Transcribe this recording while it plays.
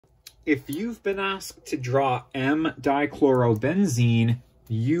if you've been asked to draw m-dichlorobenzene,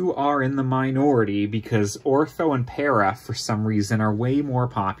 you are in the minority because ortho and para, for some reason, are way more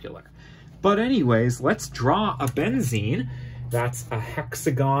popular. But anyways, let's draw a benzene. That's a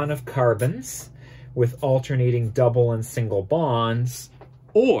hexagon of carbons with alternating double and single bonds.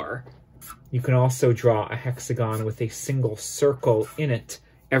 Or you can also draw a hexagon with a single circle in it.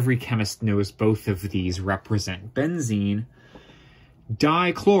 Every chemist knows both of these represent benzene.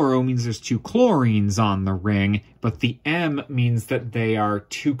 Dichloro means there's two chlorines on the ring, but the M means that they are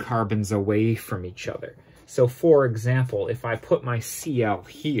two carbons away from each other. So for example, if I put my Cl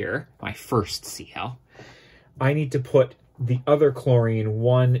here, my first Cl, I need to put the other chlorine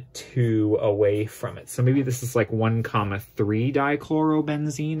 1, 2 away from it. So maybe this is like 1, 3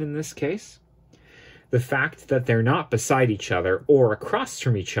 dichlorobenzene in this case. The fact that they're not beside each other or across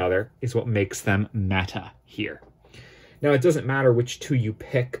from each other is what makes them meta here. Now, it doesn't matter which two you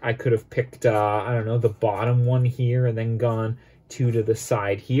pick. I could have picked, I don't know, the bottom one here and then gone 2 to the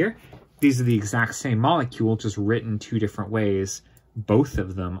side here. These are the exact same molecule, just written 2 different ways. Both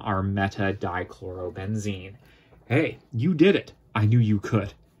of them are meta-dichlorobenzene. Hey, you did it. I knew you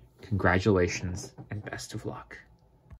could. Congratulations and best of luck.